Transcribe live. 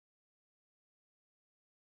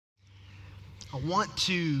I want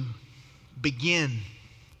to begin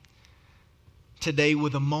today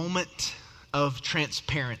with a moment of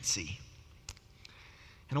transparency.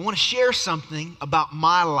 And I want to share something about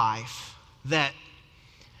my life that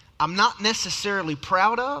I'm not necessarily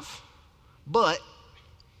proud of, but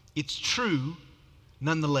it's true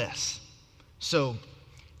nonetheless. So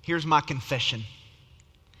here's my confession.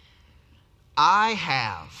 I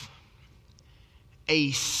have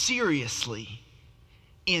a seriously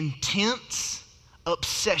intense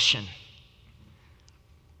obsession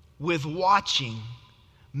with watching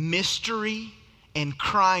mystery and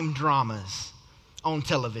crime dramas on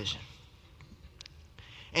television.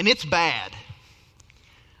 And it's bad.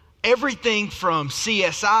 Everything from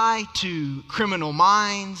CSI to Criminal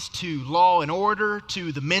Minds to Law and Order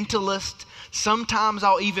to The Mentalist. Sometimes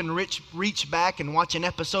I'll even reach back and watch an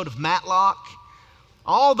episode of Matlock.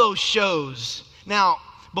 All those shows. Now,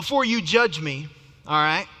 before you judge me, all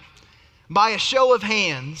right, by a show of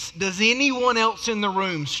hands, does anyone else in the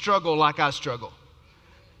room struggle like I struggle?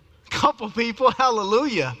 Couple people,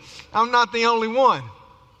 hallelujah. I'm not the only one.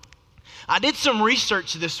 I did some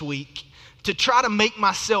research this week to try to make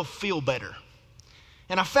myself feel better.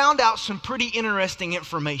 And I found out some pretty interesting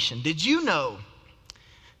information. Did you know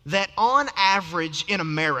that on average in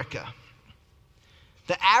America,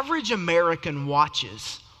 the average American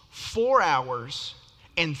watches 4 hours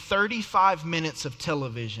and 35 minutes of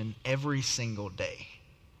television every single day?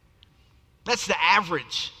 That's the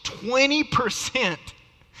average. 20%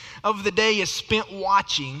 of the day is spent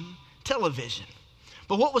watching television.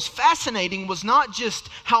 But what was fascinating was not just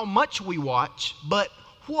how much we watch, but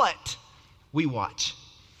what we watch.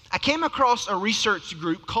 I came across a research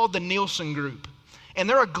group called the Nielsen Group, and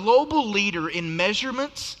they're a global leader in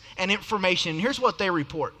measurements and information. And here's what they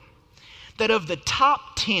report: that of the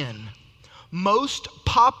top 10 most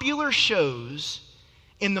popular shows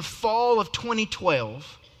in the fall of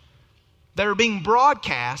 2012 that are being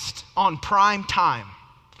broadcast on prime time,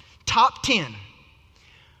 top 10,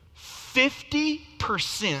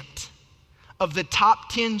 50% of the top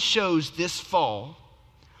 10 shows this fall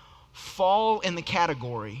in the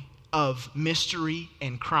category of mystery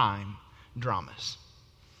and crime dramas.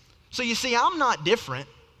 So you see, I'm not different.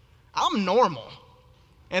 I'm normal.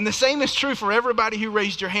 And the same is true for everybody who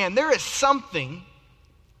raised your hand. There is something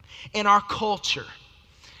in our culture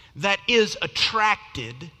that is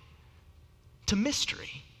attracted to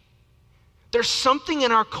mystery. There's something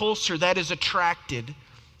in our culture that is attracted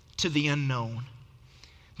to the unknown.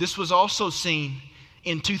 This was also seen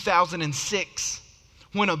in 2006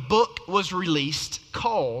 when a book was released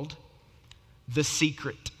called The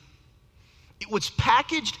Secret. It was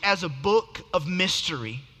packaged as a book of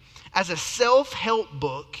mystery, as a self-help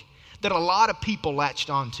book that a lot of people latched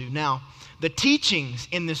onto. Now, the teachings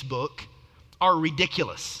in this book are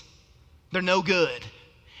ridiculous. They're no good.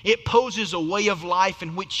 It poses a way of life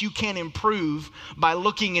in which you can improve by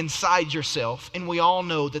looking inside yourself, and we all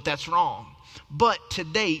know that that's wrong. But to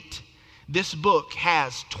date, this book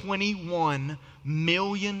has 21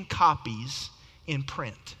 million copies in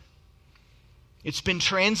print. It's been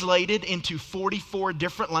translated into 44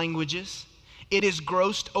 different languages. It has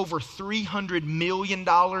grossed over $300 million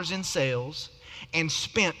in sales and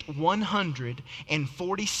spent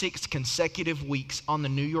 146 consecutive weeks on the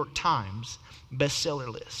New York Times bestseller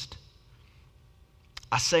list.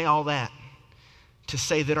 I say all that to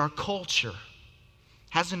say that our culture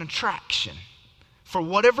has an attraction, for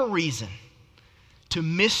whatever reason, to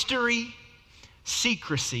mystery,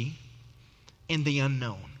 secrecy, and the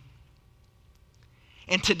unknown.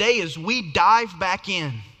 And today, as we dive back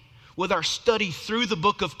in with our study through the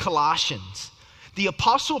book of Colossians, the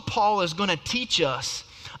Apostle Paul is going to teach us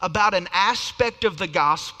about an aspect of the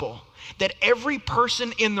gospel that every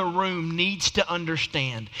person in the room needs to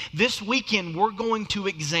understand. This weekend, we're going to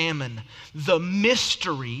examine the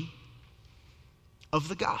mystery of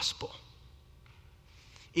the gospel.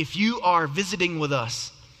 If you are visiting with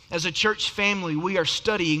us as a church family, we are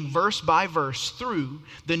studying verse by verse through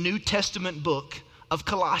the New Testament book of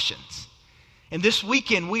Colossians. And this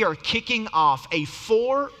weekend, we are kicking off a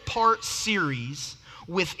 4-part series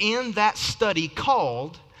within that study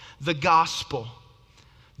called The Gospel,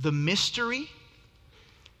 the Mystery,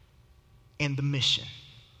 and the Mission.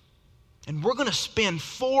 And we're going to spend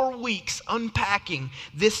 4 weeks unpacking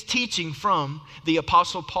this teaching from the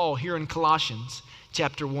Apostle Paul here in Colossians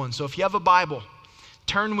chapter 1. So if you have a Bible,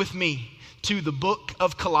 turn with me to the book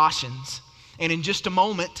of Colossians. And in just a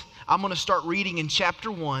moment, I'm going to start reading in chapter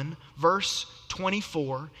 1, verse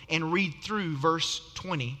 24, and read through verse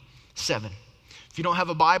 27. If you don't have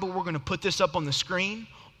a Bible, we're going to put this up on the screen,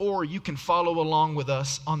 or you can follow along with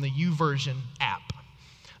us on the YouVersion app.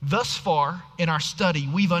 Thus far in our study,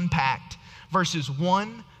 we've unpacked verses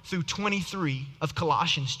 1 through 23 of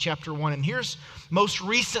Colossians chapter 1. And here's most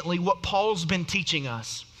recently what Paul's been teaching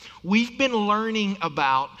us. We've been learning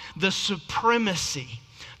about the supremacy,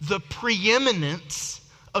 the preeminence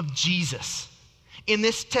of Jesus. In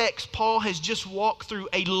this text, Paul has just walked through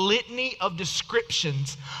a litany of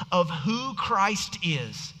descriptions of who Christ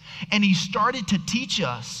is. And he started to teach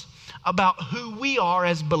us about who we are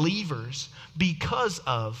as believers because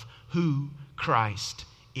of who Christ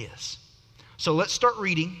is. So let's start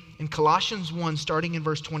reading in Colossians 1, starting in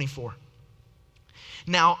verse 24.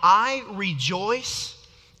 Now I rejoice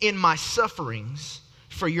in my sufferings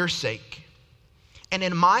for your sake, and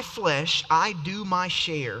in my flesh I do my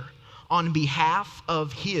share on behalf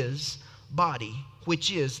of his body,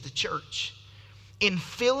 which is the church, in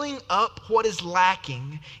filling up what is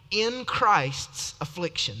lacking in Christ's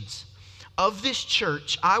afflictions. Of this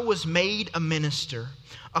church I was made a minister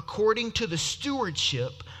according to the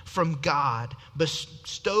stewardship from God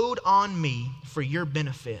bestowed on me for your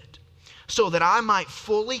benefit, so that I might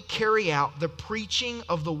fully carry out the preaching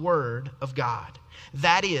of the word of God.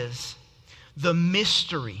 That is, the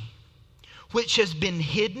mystery which has been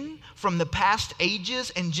hidden from the past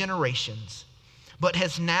ages and generations, but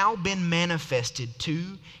has now been manifested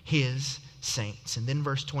to his saints. And then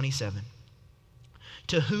verse 27.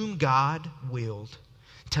 To whom God willed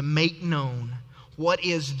to make known what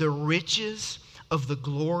is the riches of the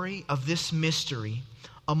glory of this mystery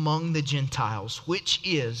among the Gentiles, which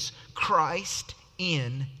is Christ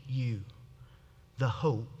in you, the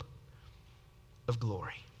hope of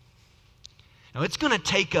glory. Now it's going to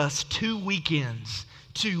take us 2 weekends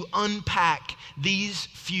to unpack these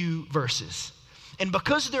few verses. And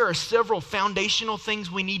because there are several foundational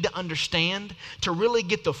things we need to understand to really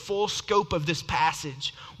get the full scope of this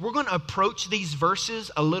passage, we're going to approach these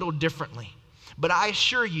verses a little differently. But I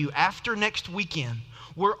assure you, after next weekend,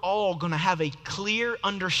 we're all going to have a clear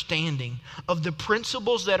understanding of the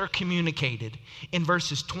principles that are communicated in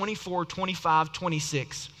verses 24, 25,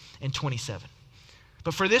 26, and 27.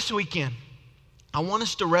 But for this weekend, I want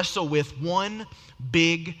us to wrestle with one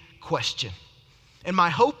big question. And my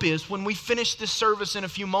hope is when we finish this service in a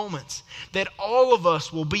few moments, that all of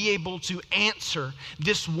us will be able to answer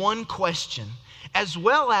this one question, as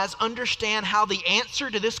well as understand how the answer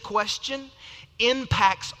to this question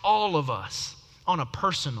impacts all of us on a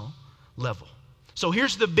personal level. So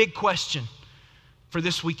here's the big question for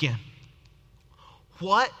this weekend.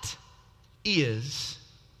 What is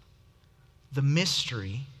the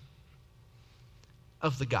mystery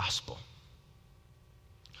of the gospel?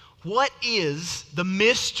 What is the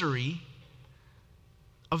mystery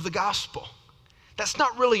of the gospel? That's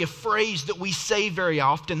not really a phrase that we say very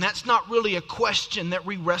often. That's not really a question that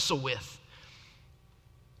we wrestle with.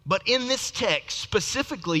 But in this text,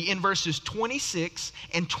 specifically in verses 26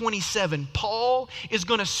 and 27, Paul is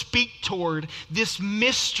going to speak toward this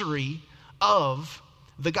mystery of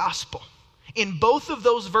the gospel. In both of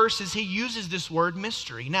those verses, he uses this word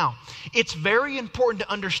mystery. Now, it's very important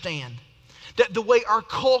to understand that the way our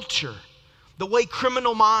culture, the way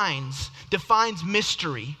Criminal Minds defines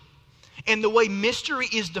mystery, and the way mystery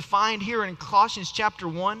is defined here in Colossians chapter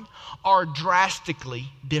 1 are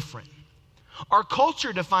drastically different. Our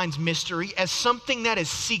culture defines mystery as something that is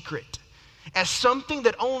secret, as something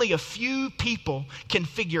that only a few people can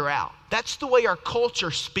figure out. That's the way our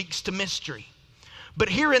culture speaks to mystery. But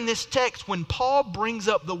here in this text, when Paul brings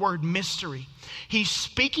up the word mystery, he's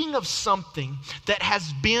speaking of something that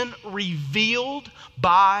has been revealed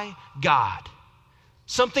by God.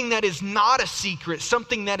 Something that is not a secret,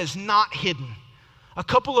 something that is not hidden. A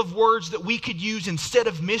couple of words that we could use instead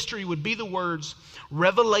of mystery would be the words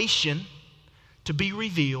revelation, to be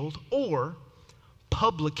revealed, or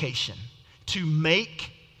publication, to make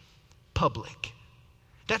public.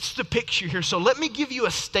 That's the picture here. So let me give you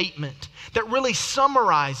a statement that really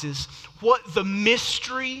summarizes what the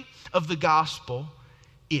mystery of the gospel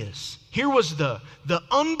is. Here was the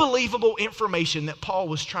unbelievable information that Paul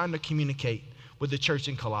was trying to communicate with the church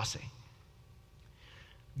in Colossae.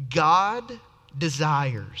 God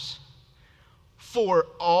desires for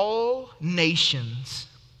all nations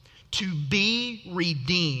to be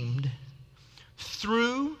redeemed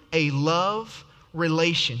through a love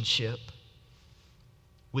relationship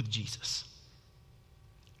with Jesus.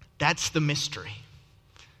 That's the mystery.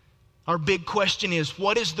 Our big question is,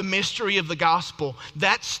 what is the mystery of the gospel?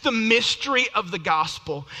 That's the mystery of the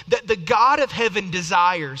gospel, that the God of heaven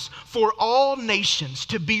desires for all nations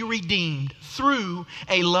to be redeemed through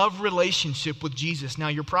a love relationship with Jesus. Now,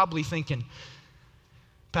 you're probably thinking,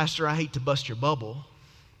 Pastor, I hate to bust your bubble,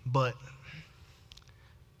 but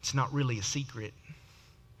it's not really a secret.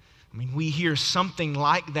 I mean, we hear something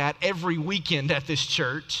like that every weekend at this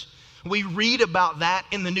church. We read about that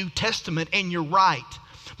in the New Testament, and you're right.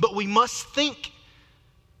 But we must think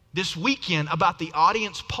this weekend about the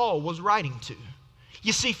audience Paul was writing to.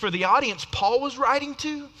 You see, for the audience Paul was writing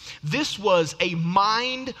to, this was a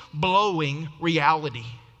mind-blowing reality.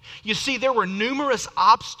 You see, there were numerous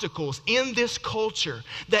obstacles in this culture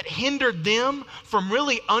that hindered them from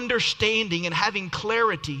really understanding and having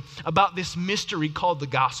clarity about this mystery called the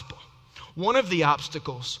gospel. One of the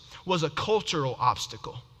obstacles was a cultural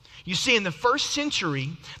obstacle. You see, in the first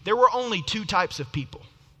century, there were only two types of people.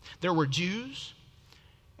 There were Jews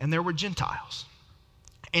and there were Gentiles.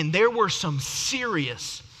 And there were some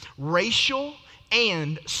serious racial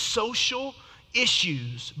and social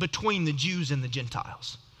issues between the Jews and the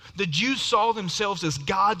Gentiles. The Jews saw themselves as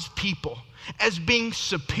God's people, as being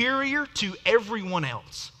superior to everyone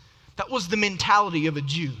else. That was the mentality of a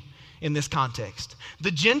Jew in this context.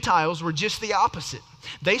 The Gentiles were just the opposite.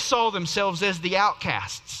 They saw themselves as the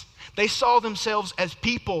outcasts. They saw themselves as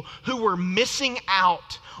people who were missing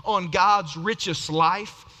out on God's richest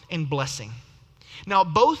life and blessing. Now,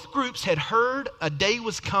 both groups had heard a day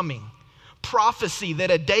was coming, prophecy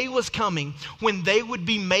that a day was coming when they would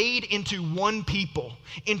be made into one people,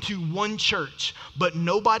 into one church, but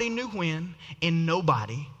nobody knew when and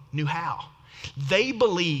nobody knew how. They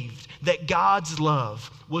believed that God's love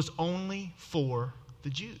was only for the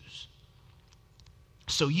Jews.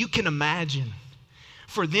 So you can imagine,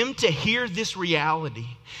 for them to hear this reality,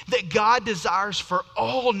 that God desires for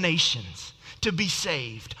all nations to be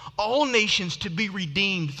saved, all nations to be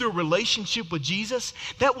redeemed through a relationship with Jesus,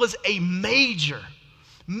 that was a major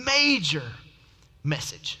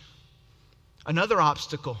message. Another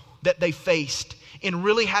obstacle that they faced in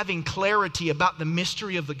really having clarity about the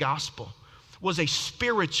mystery of the gospel was a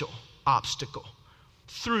spiritual obstacle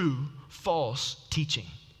through false teaching.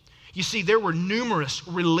 You see, there were numerous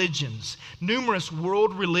religions, numerous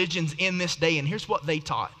world religions in this day, and here's what they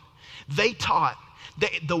taught. They taught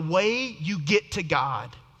that the way you get to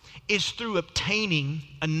God is through obtaining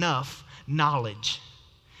enough knowledge.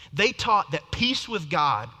 They taught that peace with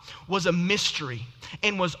God was a mystery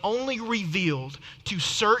and was only revealed to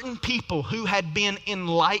certain people who had been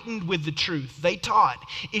enlightened with the truth. They taught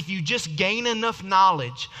if you just gain enough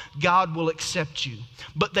knowledge, God will accept you.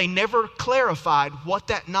 But they never clarified what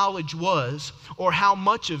that knowledge was or how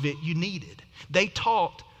much of it you needed. They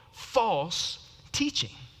taught false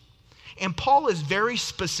teaching. And Paul is very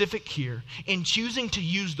specific here in choosing to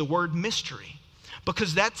use the word mystery,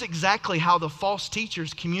 because that's exactly how the false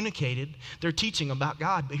teachers communicated their teaching about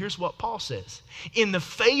God. But here's what Paul says. In the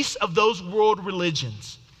face of those world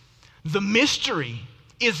religions, the mystery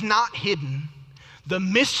is not hidden. The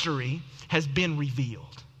mystery has been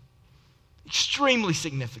revealed. Extremely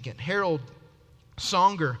significant. Harold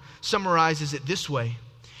Songer summarizes it this way.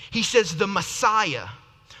 He says, the Messiah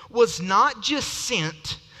was not just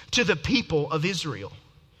sent to the people of Israel.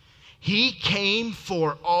 He came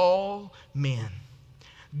for all men.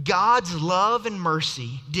 God's love and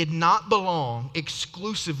mercy did not belong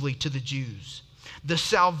exclusively to the Jews. The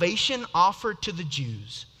salvation offered to the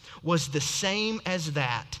Jews was the same as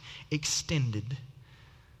that extended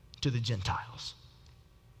to the Gentiles.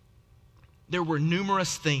 There were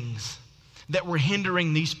numerous things that were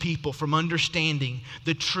hindering these people from understanding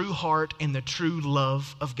the true heart and the true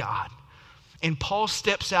love of God. And Paul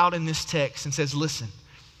steps out in this text and says, listen,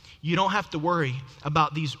 you don't have to worry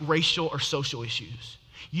about these racial or social issues.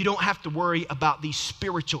 You don't have to worry about these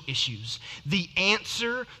spiritual issues. The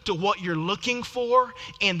answer to what you're looking for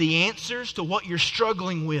and the answers to what you're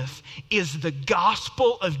struggling with is the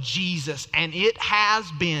gospel of Jesus. And it has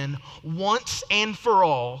been once and for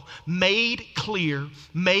all made clear,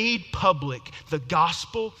 made public. The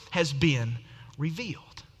gospel has been revealed.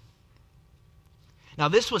 Now,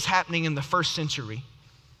 this was happening in the first century,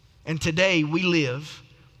 and today we live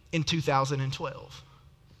in 2012.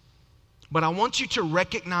 But I want you to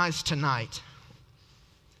recognize tonight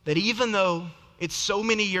that even though it's so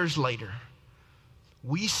many years later,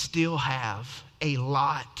 we still have a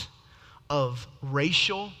lot of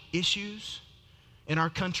racial issues in our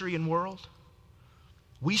country and world.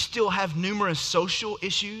 We still have numerous social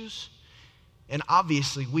issues, and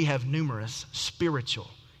obviously we have numerous spiritual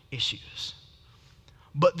issues.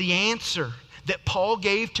 But the answer that Paul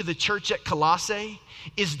gave to the church at Colossae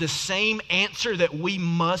is the same answer that we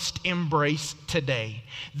must embrace today.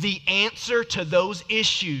 The answer to those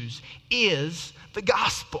issues is the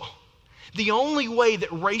gospel. The only way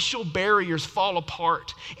that racial barriers fall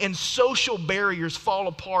apart and social barriers fall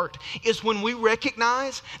apart is when we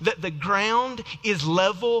recognize that the ground is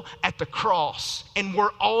level at the cross and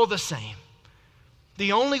we're all the same.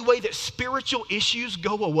 The only way that spiritual issues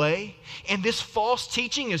go away and this false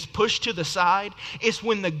teaching is pushed to the side is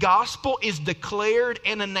when the gospel is declared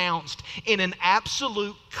and announced in an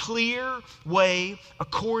absolute clear way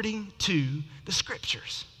according to the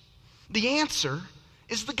scriptures. The answer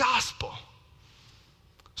is the gospel.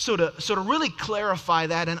 So to really clarify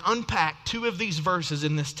that and unpack two of these verses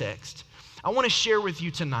in this text, I want to share with you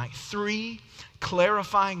tonight 3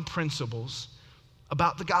 clarifying principles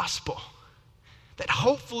about the gospel that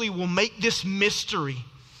hopefully will make this mystery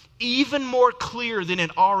even more clear than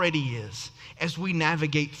it already is as we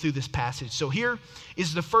navigate through this passage. So here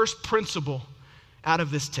is the first principle out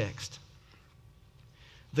of this text.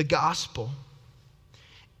 The gospel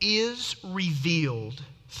is revealed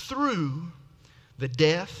through the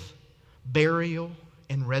death, burial,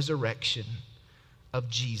 and resurrection of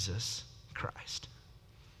Jesus Christ.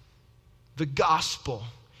 The gospel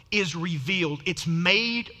is revealed, it's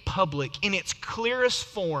made public in its clearest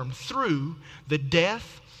form through the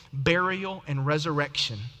death, burial, and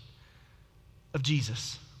resurrection of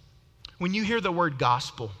Jesus. When you hear the word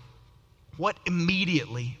gospel, what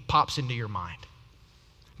immediately pops into your mind?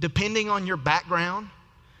 Depending on your background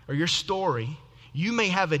or your story, you may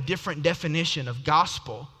have a different definition of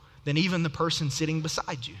gospel than even the person sitting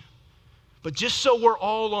beside you. But just so we're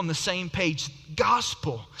all on the same page,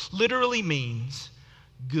 gospel literally means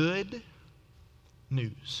good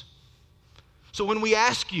news. So when we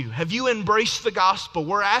ask you, have you embraced the gospel?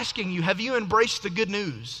 We're asking you, have you embraced the good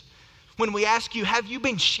news? When we ask you, have you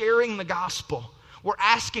been sharing the gospel? We're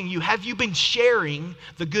asking you, have you been sharing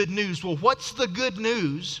the good news? Well, what's the good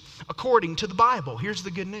news according to the Bible? Here's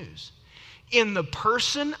the good news. In the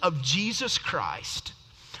person of Jesus Christ,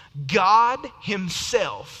 God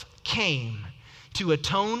Himself came to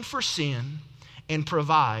atone for sin and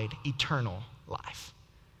provide eternal life.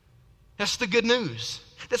 That's the good news.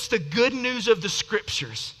 That's the good news of the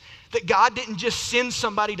scriptures. That God didn't just send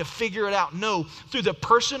somebody to figure it out. No, through the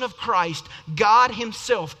person of Christ, God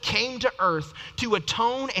Himself came to earth to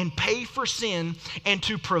atone and pay for sin and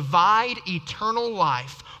to provide eternal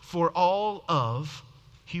life for all of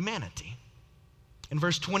humanity. In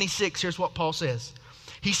verse 26, here's what Paul says.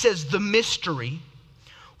 He says, the mystery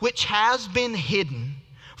which has been hidden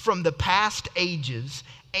from the past ages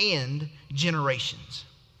and generations.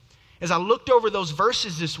 As I looked over those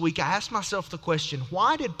verses this week, I asked myself the question,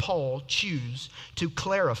 why did Paul choose to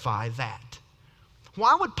clarify that?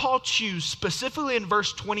 Why would Paul choose specifically in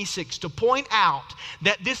verse 26 to point out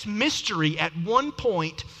that this mystery at one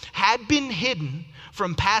point had been hidden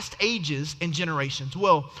from past ages and generations?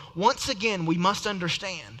 Well, once again, we must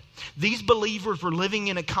understand these believers were living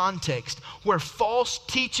in a context where false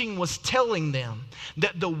teaching was telling them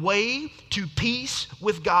that the way to peace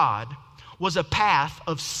with God was a path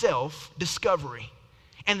of self-discovery.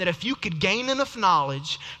 And that if you could gain enough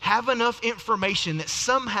knowledge, have enough information, that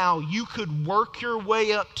somehow you could work your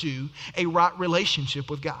way up to a right relationship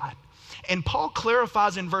with God. And Paul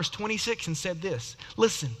clarifies in verse 26 and said this,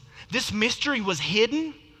 listen, this mystery was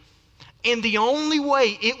hidden, and the only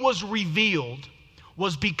way it was revealed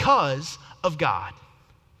was because of God.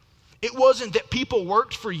 It wasn't that people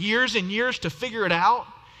worked for years and years to figure it out.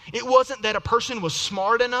 It wasn't that a person was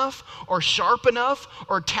smart enough or sharp enough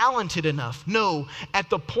or talented enough. No, at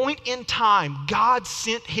the point in time, God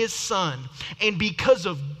sent His Son. And because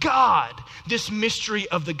of God, this mystery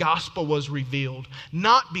of the gospel was revealed,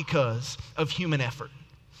 not because of human effort.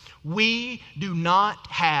 We do not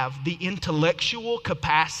have the intellectual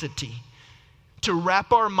capacity to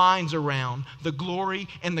wrap our minds around the glory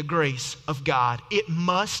and the grace of God. It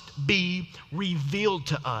must be revealed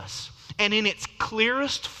to us. And in its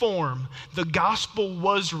clearest form, the gospel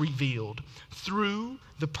was revealed through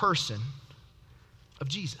the person of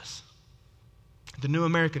Jesus. The New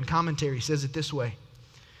American Commentary says it this way.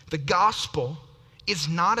 The gospel is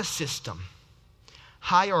not a system,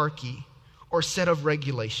 hierarchy, or set of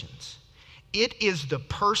regulations. It is the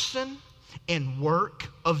person and work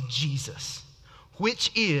of Jesus,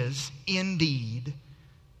 which is indeed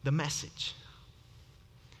the message.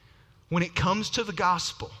 When it comes to the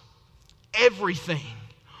gospel, everything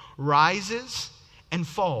rises and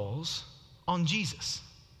falls on Jesus.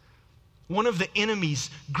 One of the enemy's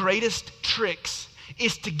greatest tricks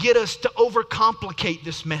is to get us to overcomplicate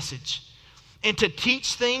this message and to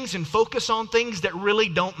teach things and focus on things that really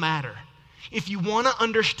don't matter. If you want to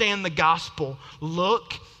understand the gospel,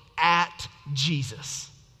 look at Jesus.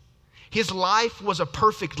 His life was a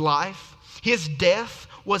perfect life. His death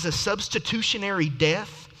was a substitutionary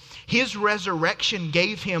death. His resurrection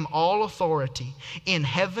gave Him all authority in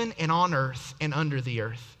heaven and on earth and under the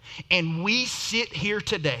earth. And we sit here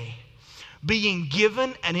today being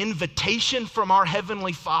given an invitation from our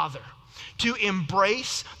Heavenly Father to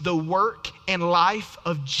embrace the work and life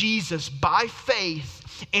of Jesus by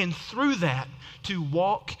faith, and through that to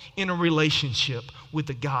walk in a relationship with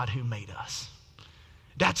the God who made us.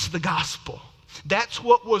 That's the gospel. That's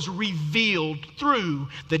what was revealed through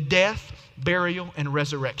the death, burial, and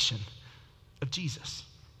resurrection of Jesus.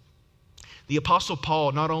 The Apostle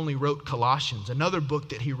Paul not only wrote Colossians, another book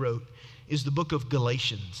that he wrote is the book of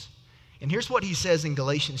Galatians. And here's what he says in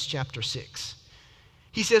Galatians chapter 6.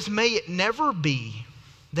 He says, "May it never be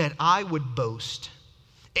that I would boast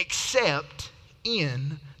except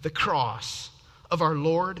in the cross of our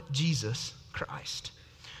Lord Jesus Christ,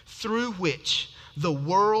 through which the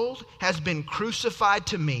world has been crucified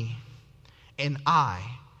to me and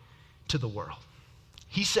I to the world."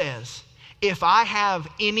 He says, if I have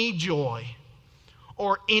any joy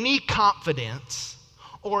or any confidence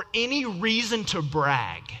or any reason to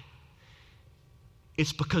brag,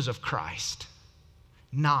 it's because of Christ,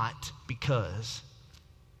 not because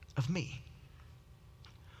of me.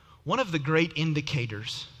 One of the great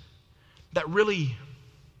indicators that really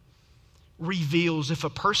reveals if a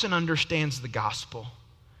person understands the gospel,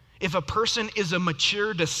 if a person is a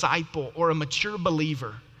mature disciple or a mature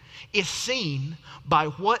believer, is seen by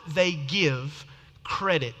what they give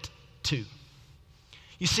credit to.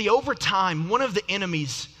 You see, over time, one of the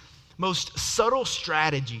enemy's most subtle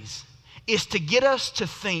strategies is to get us to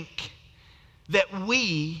think that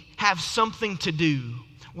we have something to do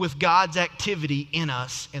with God's activity in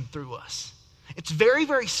us and through us. It's very,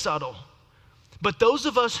 very subtle. But those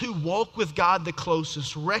of us who walk with God the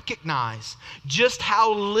closest recognize just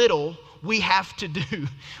how little we have to do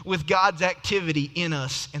with God's activity in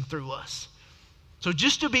us and through us. So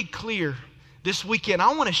just to be clear, this weekend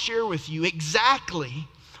I want to share with you exactly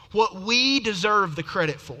what we deserve the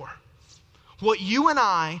credit for. What you and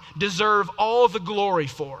I deserve all the glory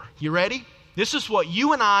for. You ready? This is what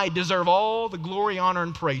you and I deserve all the glory, honor,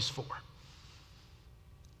 and praise for.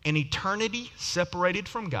 An eternity separated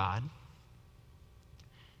from God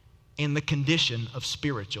and the condition of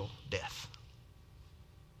spiritual death.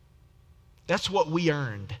 That's what we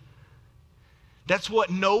earned. That's what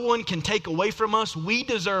no one can take away from us. We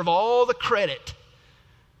deserve all the credit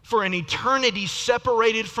for an eternity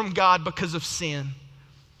separated from God because of sin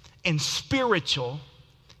and spiritual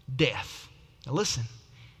death. Now listen,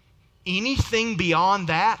 anything beyond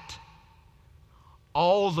that,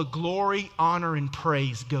 all the glory, honor, and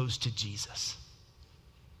praise goes to Jesus.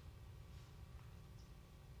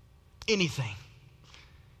 Anything.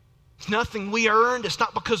 It's nothing we earned. It's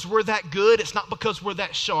not because we're that good. It's not because we're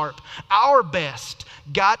that sharp. Our best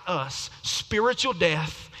got us spiritual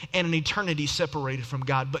death and an eternity separated from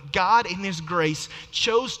God. But God in His grace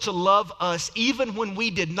chose to love us even when we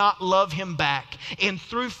did not love Him back. And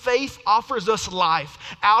through faith offers us life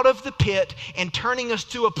out of the pit and turning us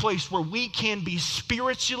to a place where we can be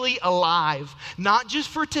spiritually alive, not just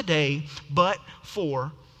for today, but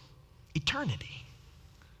for eternity.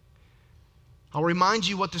 I'll remind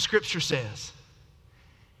you what the scripture says.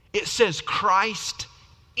 It says Christ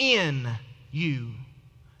in you,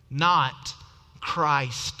 not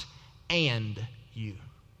Christ and you.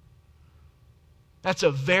 That's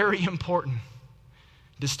a very important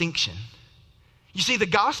distinction. You see, the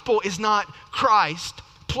gospel is not Christ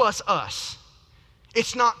plus us.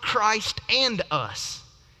 It's not Christ and us.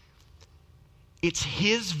 It's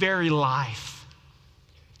His very life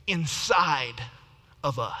inside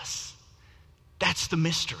of us. That's the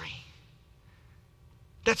mystery.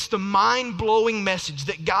 That's the mind-blowing message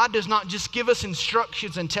that God does not just give us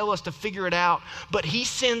instructions and tell us to figure it out, but He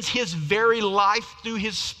sends His very life through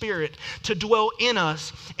His Spirit to dwell in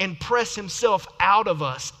us and press Himself out of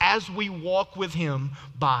us as we walk with Him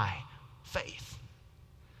by faith.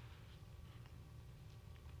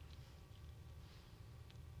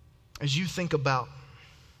 As you think about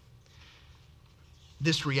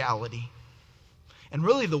this reality, and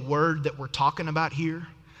really the word that we're talking about here,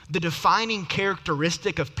 the defining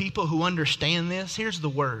characteristic of people who understand this, here's the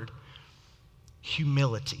word: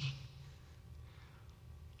 humility.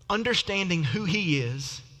 Understanding who He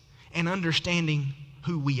is and understanding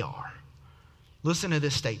who we are. Listen to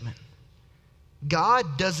this statement.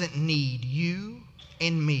 God doesn't need you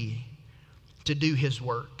and me to do His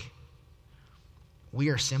work. We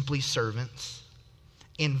are simply servants,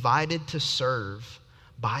 invited to serve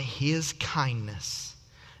by His kindness,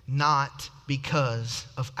 not because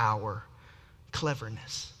of our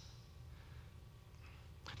cleverness.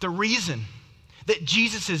 The reason that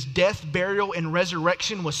Jesus' death, burial, and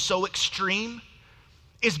resurrection was so extreme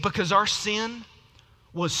is because our sin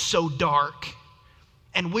was so dark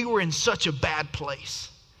and we were in such a bad place.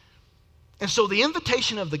 And so the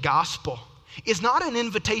invitation of the gospel is not an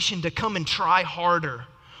invitation to come and try harder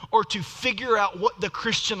or to figure out what the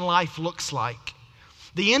Christian life looks like.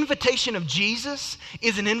 The invitation of Jesus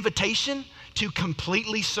is an invitation to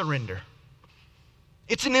completely surrender.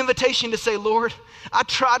 It's an invitation to say, Lord, I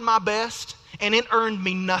tried my best and it earned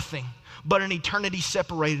me nothing but an eternity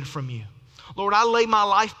separated from you. Lord, I lay my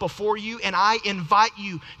life before you and I invite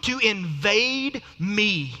you to invade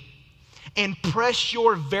me and press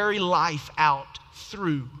your very life out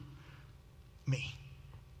through me.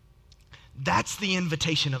 That's the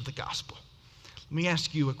invitation of the gospel. Let me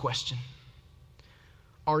ask you a question.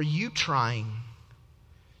 Are you trying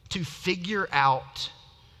to figure out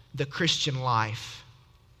the Christian life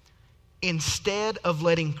instead of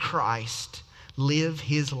letting Christ live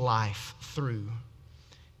his life through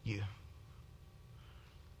you?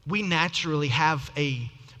 We naturally have a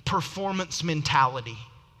performance mentality.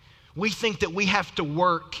 We think that we have to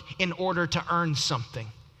work in order to earn something.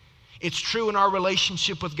 It's true in our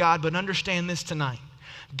relationship with God, but understand this tonight.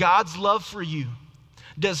 God's love for you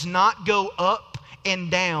does not go up and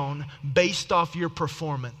down based off your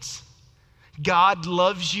performance. God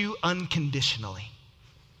loves you unconditionally.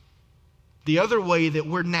 The other way that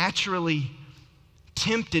we're naturally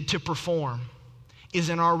tempted to perform is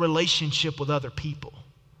in our relationship with other people.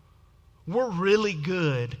 We're really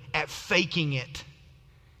good at faking it,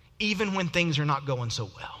 even when things are not going so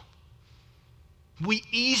well. We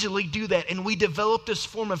easily do that, and we develop this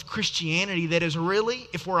form of Christianity that is really,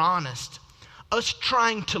 if we're honest, us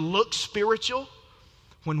trying to look spiritual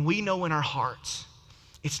when we know in our hearts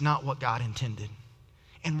it's not what God intended.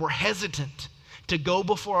 And we're hesitant to go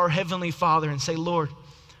before our Heavenly Father and say, Lord,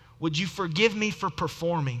 would you forgive me for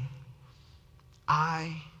performing?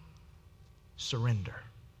 I surrender.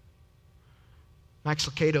 Max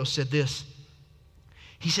Lucado said this.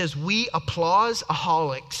 He says, we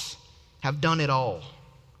applause-aholics have done it all.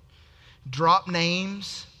 Dropped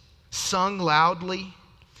names, sung loudly,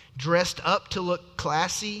 dressed up to look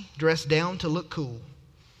classy, dressed down to look cool.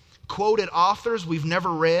 Quoted authors we've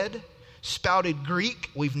never read, spouted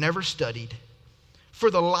Greek we've never studied.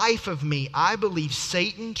 For the life of me, I believe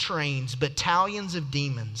Satan trains battalions of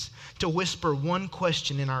demons to whisper one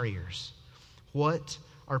question in our ears. What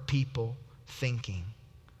are people thinking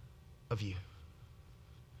of you?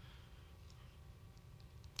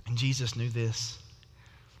 And Jesus knew this.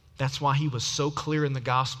 That's why he was so clear in the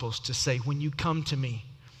Gospels to say, when you come to me,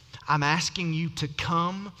 I'm asking you to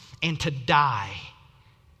come and to die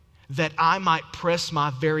that I might press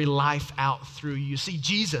my very life out through you. See,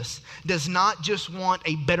 Jesus does not just want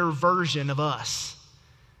a better version of us.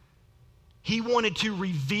 He wanted to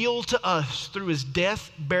reveal to us through his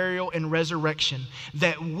death, burial, and resurrection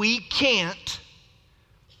that we can't,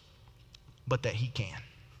 but that he can.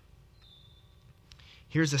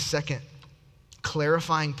 Here's a second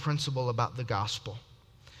clarifying principle about the gospel.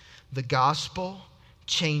 The gospel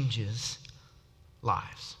changes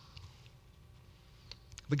lives.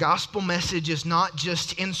 The gospel message is not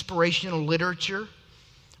just inspirational literature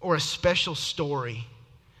or a special story.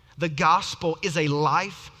 The gospel is a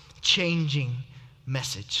life-changing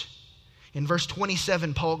message. In verse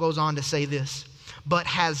 27, Paul goes on to say this, but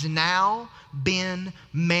has now been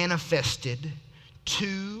manifested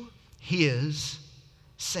to his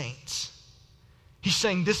saints. He's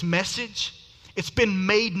saying this message, it's been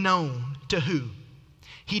made known to who?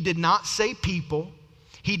 He did not say people.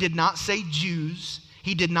 He did not say Jews.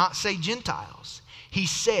 He did not say Gentiles. He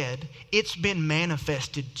said it's been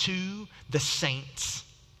manifested to the saints.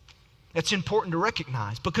 That's important to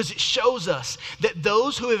recognize because it shows us that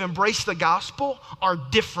those who have embraced the gospel are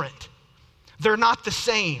different. They're not the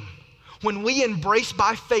same. When we embrace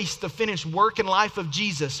by faith the finished work and life of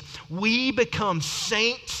Jesus, we become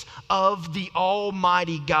saints of the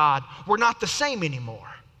Almighty God. We're not the same anymore.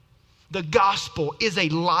 The gospel is a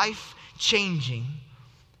life-changing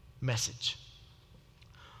message.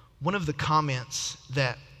 One of the comments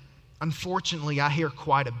that unfortunately I hear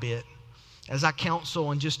quite a bit as I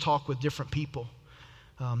counsel and just talk with different people,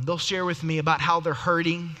 they'll share with me about how they're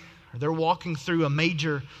hurting or they're walking through a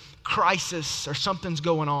major crisis or something's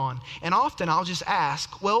going on. And often I'll just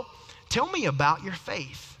ask, well, tell me about your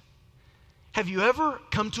faith. Have you ever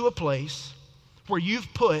come to a place where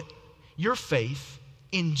you've put your faith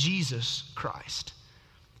in Jesus Christ?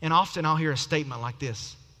 And often I'll hear a statement like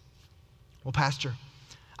this. Well, Pastor,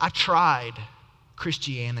 I tried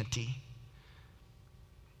Christianity,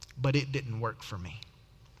 but it didn't work for me.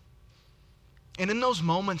 And in those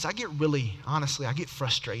moments, I get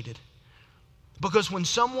frustrated. Because when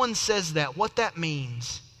someone says that, what that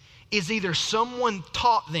means is either someone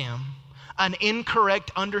taught them an incorrect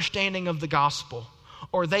understanding of the gospel,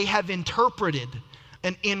 or they have interpreted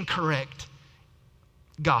an incorrect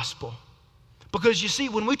gospel. Because you see,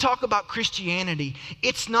 when we talk about Christianity,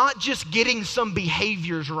 it's not just getting some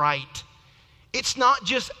behaviors right. It's not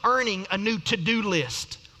just earning a new to-do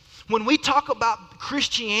list. When we talk about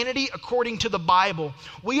Christianity according to the Bible,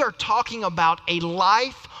 we are talking about a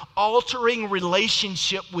life-altering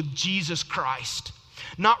relationship with Jesus Christ.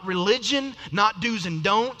 Not religion, not do's and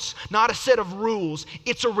don'ts, not a set of rules.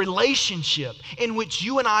 It's a relationship in which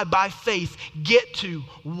you and I, by faith, get to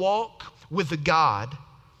walk with the God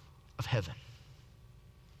of heaven.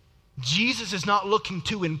 Jesus is not looking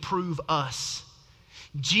to improve us.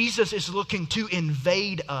 Jesus is looking to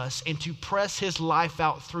invade us and to press his life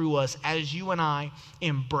out through us as you and I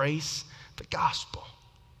embrace the gospel.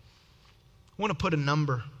 I want to put a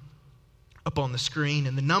number up on the screen,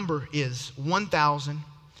 and the number is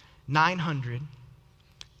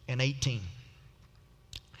 1,918.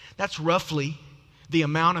 That's roughly the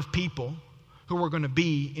amount of people who are going to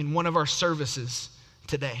be in one of our services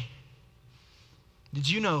today. Did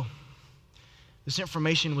you know this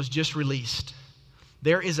information was just released?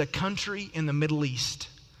 There is a country in the Middle East,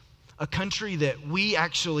 a country that we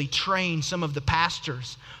actually train some of the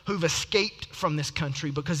pastors who've escaped from this country,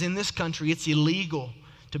 because in this country it's illegal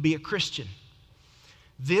to be a Christian.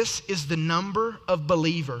 This is the number of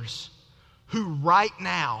believers who right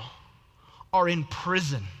now are in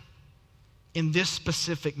prison in this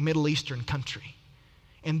specific Middle Eastern country.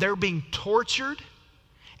 And they're being tortured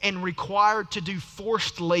and required to do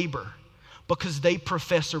forced labor because they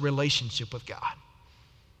profess a relationship with God.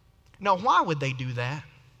 Now, why would they do that?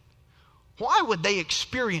 Why would they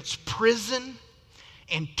experience prison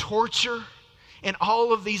and torture and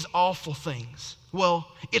all of these awful things?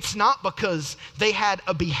 Well, it's not because they had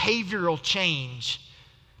a behavioral change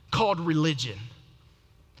called religion.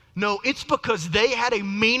 No, it's because they had a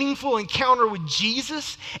meaningful encounter with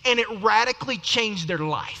Jesus and it radically changed their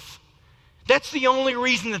life. That's the only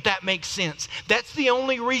reason that makes sense. That's the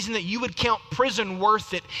only reason that you would count prison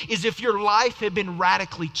worth it, is if your life had been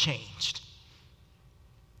radically changed.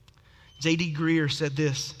 J.D. Greear said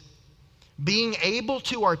this: being able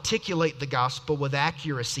to articulate the gospel with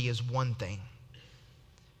accuracy is one thing.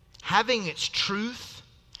 Having its truth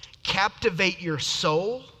captivate your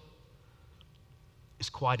soul is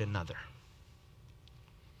quite another.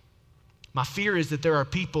 My fear is that there are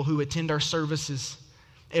people who attend our services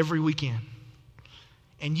every weekend,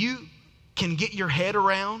 and you can get your head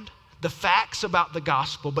around the facts about the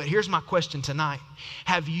gospel, but here's my question tonight.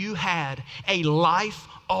 Have you had a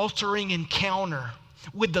life-altering encounter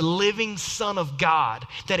with the living Son of God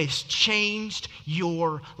that has changed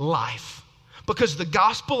your life? Because the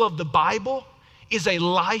gospel of the Bible is a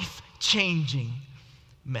life-changing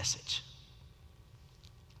message.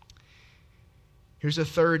 Here's a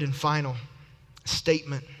third and final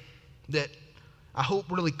statement that I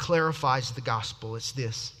hope really clarifies the gospel. It's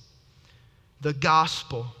this: the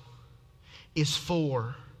gospel is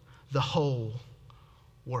for the whole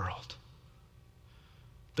world.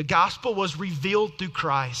 The gospel was revealed through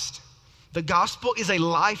Christ. The gospel is a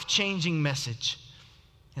life-changing message.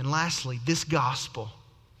 And lastly, this gospel,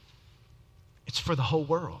 it's for the whole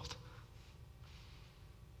world.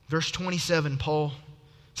 Verse 27, Paul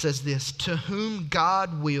says this: to whom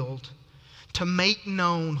God willed to make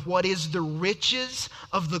known what is the riches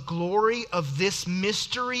of the glory of this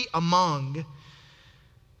mystery among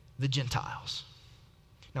the Gentiles.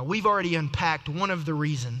 Now, we've already unpacked one of the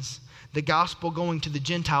reasons the gospel going to the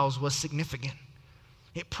Gentiles was significant.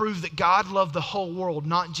 It proved that God loved the whole world,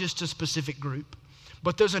 not just a specific group.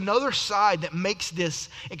 But there's another side that makes this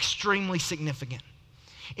extremely significant.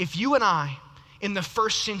 If you and I, in the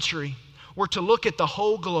first century, were to look at the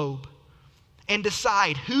whole globe and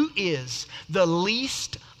decide who is the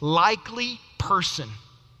least likely person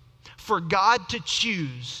for God to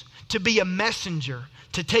choose to be a messenger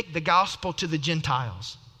to take the gospel to the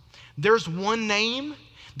Gentiles, there's one name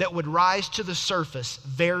that would rise to the surface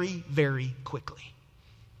very, very quickly.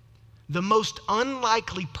 The most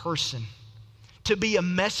unlikely person to be a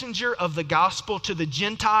messenger of the gospel to the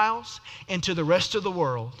Gentiles and to the rest of the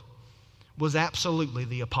world was absolutely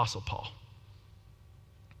the Apostle Paul.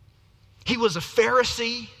 He was a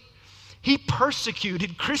Pharisee. He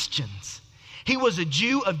persecuted Christians. He was a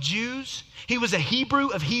Jew of Jews. He was a Hebrew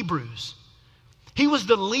of Hebrews. He was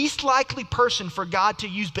the least likely person for God to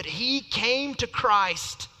use, but he came to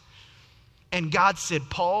Christ. And God said,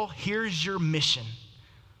 Paul, here's your mission.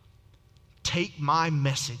 Take my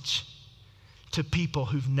message to people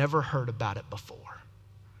who've never heard about it before.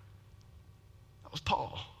 That was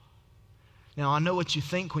Paul. Now, I know what you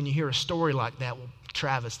think when you hear a story like that. Well,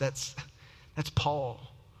 Travis, that's Paul.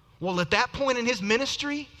 Well, at that point in his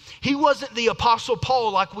ministry, he wasn't the Apostle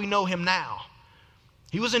Paul like we know him now.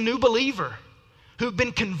 He was a new believer who'd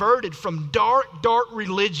been converted from dark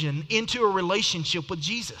religion into a relationship with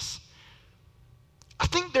Jesus. I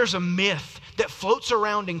think there's a myth that floats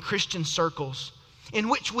around in Christian circles in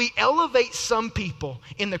which we elevate some people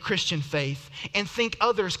in the Christian faith and think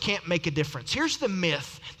others can't make a difference. Here's the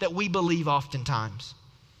myth that we believe oftentimes.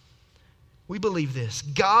 We believe this: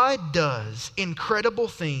 God does incredible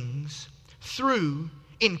things through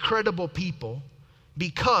incredible people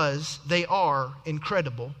because they are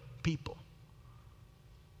incredible people.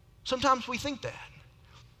 Sometimes we think that.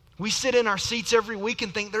 We sit in our seats every week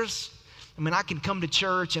and think I can come to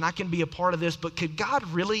church and I can be a part of this, but could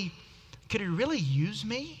he really use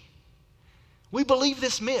me? We believe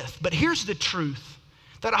this myth, but here's the truth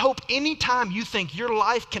that I hope anytime you think your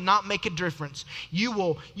life cannot make a difference, you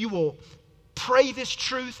will pray this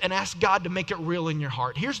truth and ask God to make it real in your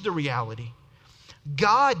heart. Here's the reality.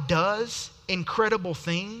 God does incredible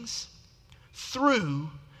things through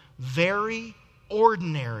very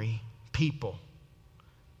ordinary people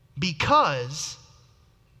because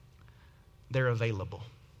they're available.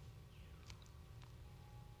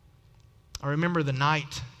 I remember the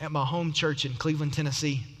night at my home church in Cleveland,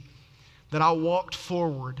 Tennessee, that I walked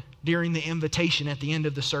forward during the invitation at the end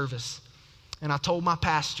of the service, and I told my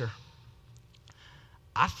pastor,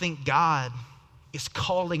 I think God is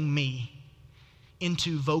calling me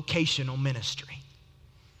into vocational ministry.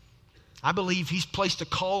 I believe He's placed a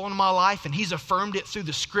call on my life, and He's affirmed it through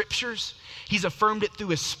the Scriptures. He's affirmed it through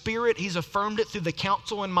His Spirit. He's affirmed it through the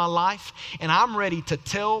counsel in my life. And I'm ready to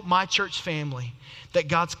tell my church family that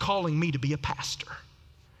God's calling me to be a pastor.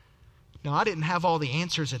 Now, I didn't have all the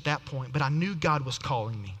answers at that point, but I knew God was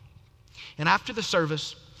calling me. And after the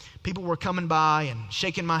service, people were coming by and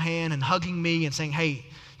shaking my hand and hugging me and saying, hey,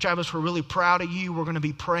 Travis, we're really proud of you. We're going to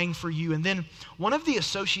be praying for you. And then one of the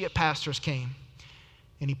associate pastors came,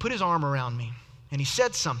 and he put his arm around me, and he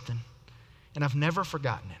said something, and I've never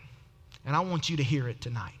forgotten it. And I want you to hear it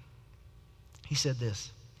tonight. He said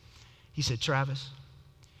this. He said, Travis,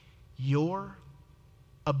 your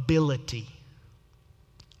ability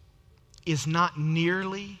is not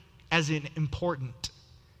nearly as important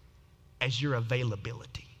as your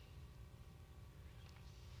availability.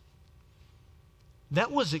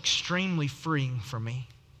 That was extremely freeing for me.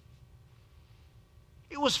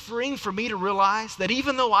 It was freeing for me to realize that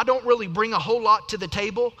even though I don't really bring a whole lot to the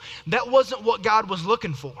table, that wasn't what God was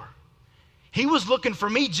looking for. He was looking for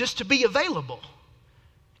me just to be available,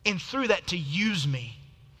 and through that to use me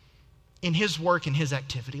in His work and His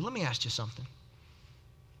activity. Let me ask you something.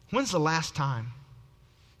 When's the last time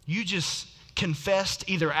you just confessed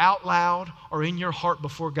either out loud or in your heart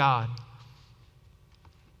before God,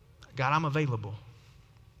 God, I'm available.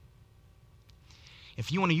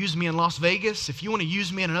 If you want to use me in Las Vegas, if you want to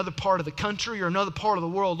use me in another part of the country or another part of the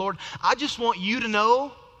world, Lord, I just want you to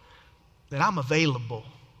know that I'm available.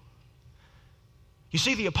 You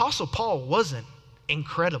see, the Apostle Paul wasn't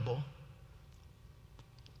incredible.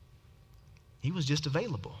 He was just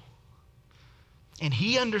available. And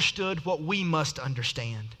he understood what we must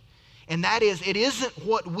understand. And that is, it isn't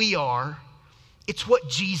what we are, it's what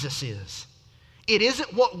Jesus is. It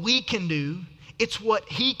isn't what we can do, it's what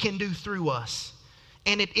He can do through us.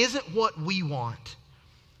 And it isn't what we want,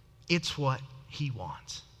 it's what He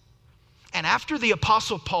wants. And after the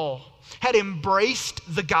Apostle Paul had embraced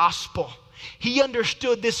the gospel, he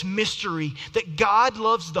understood this mystery that God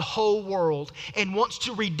loves the whole world and wants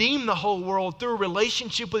to redeem the whole world through a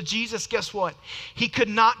relationship with Jesus. Guess what? He could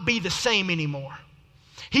not be the same anymore.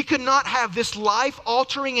 He could not have this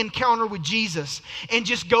life-altering encounter with Jesus and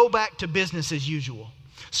just go back to business as usual.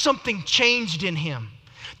 Something changed in him.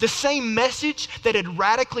 The same message that had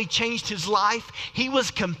radically changed his life, he was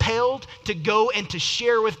compelled to go and to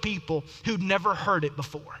share with people who'd never heard it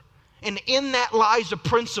before. And in that lies a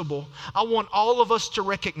principle I want all of us to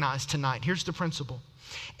recognize tonight. Here's the principle.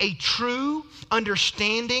 A true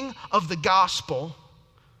understanding of the gospel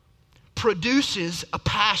produces a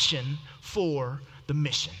passion for the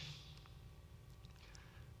mission.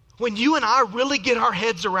 When you and I really get our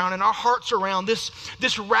heads around and our hearts around this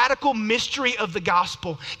radical mystery of the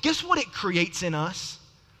gospel, guess what it creates in us?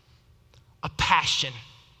 A passion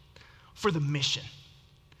for the mission.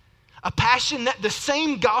 A passion that the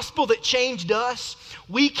same gospel that changed us,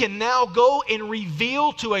 we can now go and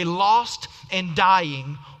reveal to a lost and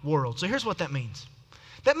dying world. So here's what that means.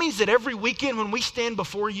 That means that every weekend when we stand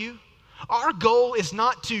before you, our goal is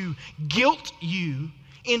not to guilt you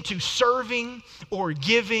into serving or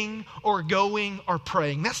giving or going or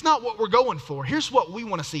praying. That's not what we're going for. Here's what we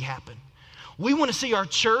want to see happen. We want to see our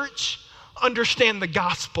church understand the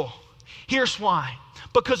gospel. Here's why.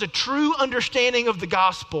 Because a true understanding of the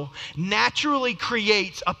gospel naturally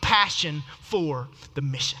creates a passion for the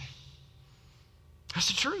mission. That's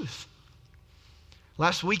the truth.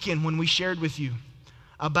 Last weekend when we shared with you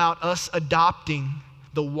about us adopting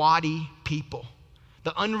the Wadi people,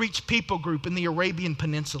 the unreached people group in the Arabian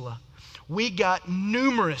Peninsula, we got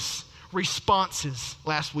numerous responses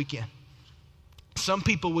last weekend. Some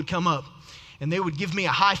people would come up and they would give me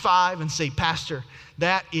a high five and say, "Pastor,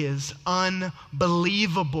 that is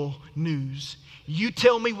unbelievable news. You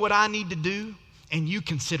tell me what I need to do and you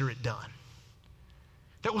consider it done."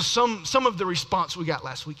 That was some of the response we got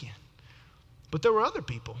last weekend. But there were other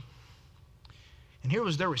people. And here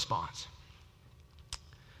was their response.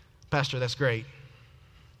 "Pastor, that's great.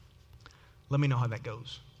 Let me know how that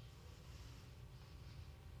goes."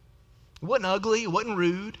 It wasn't ugly, it wasn't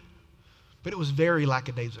rude, but it was very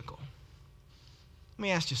lackadaisical. Let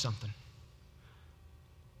me ask you something.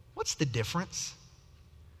 What's the difference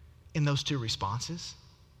in those two responses?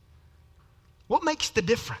 What makes the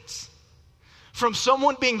difference from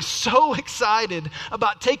someone being so excited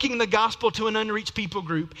about taking the gospel to an unreached people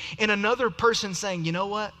group and another person saying, "You know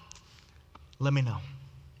what? Let me know"?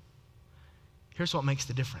 Here's what makes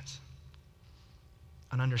the difference.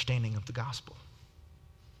 An understanding of the gospel.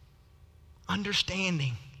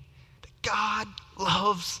 Understanding that God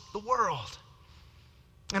loves the world.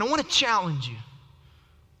 And I want to challenge you.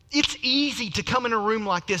 It's easy to come in a room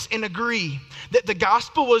like this and agree that the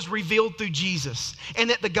gospel was revealed through Jesus and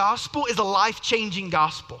that the gospel is a life-changing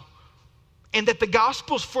gospel and that the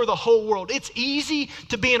gospel's for the whole world. It's easy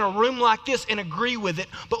to be in a room like this and agree with it,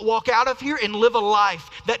 but walk out of here and live a life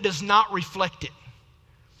that does not reflect it.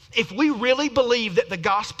 If we really believe that the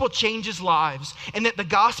gospel changes lives and that the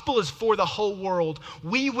gospel is for the whole world,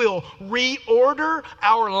 we will reorder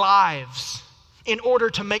our lives in order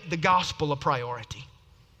to make the gospel a priority.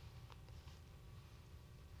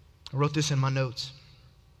 I wrote this in my notes.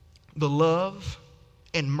 The love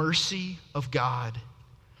and mercy of God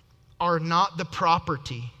are not the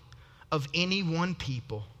property of any one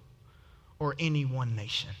people or any one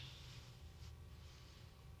nation.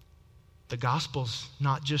 The gospel's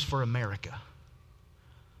not just for America.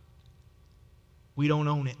 We don't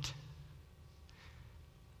own it.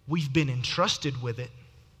 We've been entrusted with it,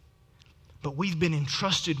 but we've been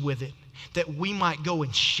entrusted with it that we might go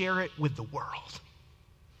and share it with the world.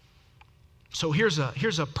 So here's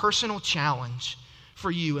a personal challenge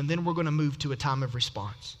for you, and then we're going to move to a time of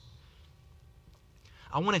response.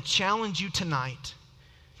 I want to challenge you tonight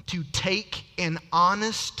to take an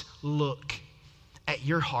honest look at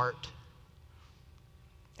your heart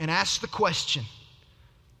and ask the question,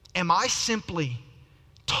 am I simply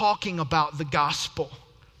talking about the gospel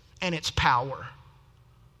and its power?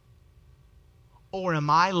 Or am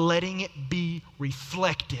I letting it be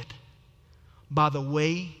reflected by the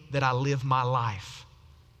way that I live my life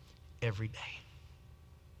every day?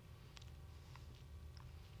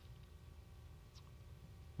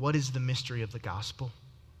 What is the mystery of the gospel?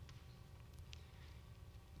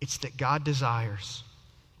 It's that God desires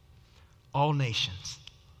all nations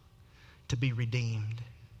to be redeemed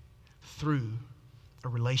through a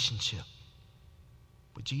relationship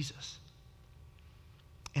with Jesus.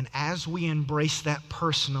 And as we embrace that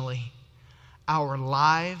personally, our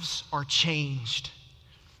lives are changed.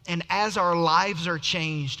 And as our lives are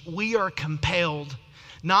changed, we are compelled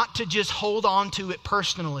not to just hold on to it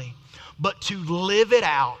personally, but to live it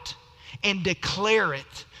out and declare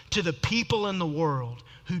it to the people in the world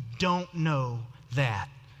who don't know that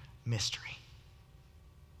mystery.